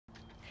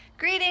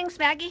Greetings,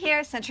 Maggie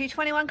here, Century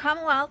 21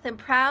 Commonwealth and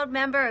proud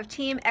member of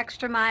Team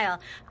Extra Mile.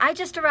 I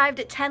just arrived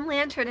at 10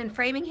 Lantern in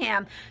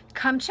Framingham.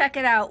 Come check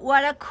it out.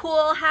 What a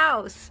cool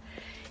house.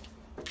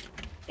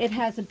 It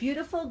has a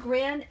beautiful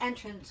grand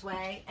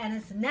entranceway and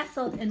is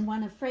nestled in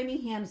one of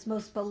Framingham's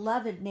most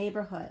beloved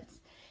neighborhoods.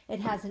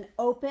 It has an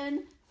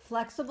open,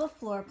 flexible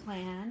floor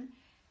plan,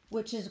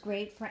 which is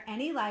great for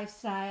any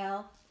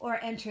lifestyle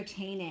or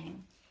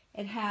entertaining.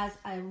 It has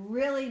a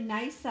really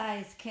nice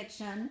sized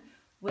kitchen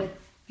with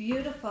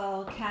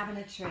beautiful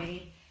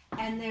cabinetry,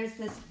 and there's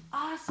this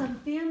awesome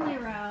family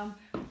room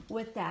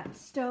with that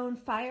stone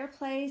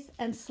fireplace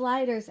and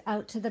sliders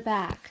out to the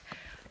back.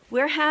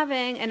 We're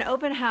having an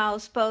open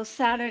house both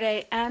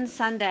Saturday and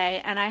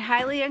Sunday, and I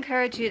highly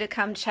encourage you to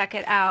come check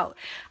it out.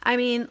 I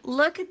mean,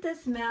 look at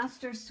this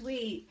master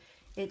suite.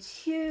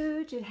 It's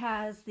huge. It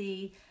has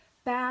the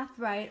bath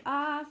right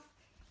off.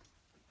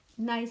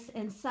 Nice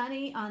and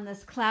sunny on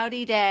this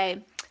cloudy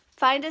day.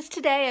 Find us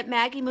today at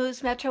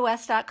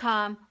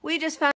MaggieMovesMetroWest.com. We just found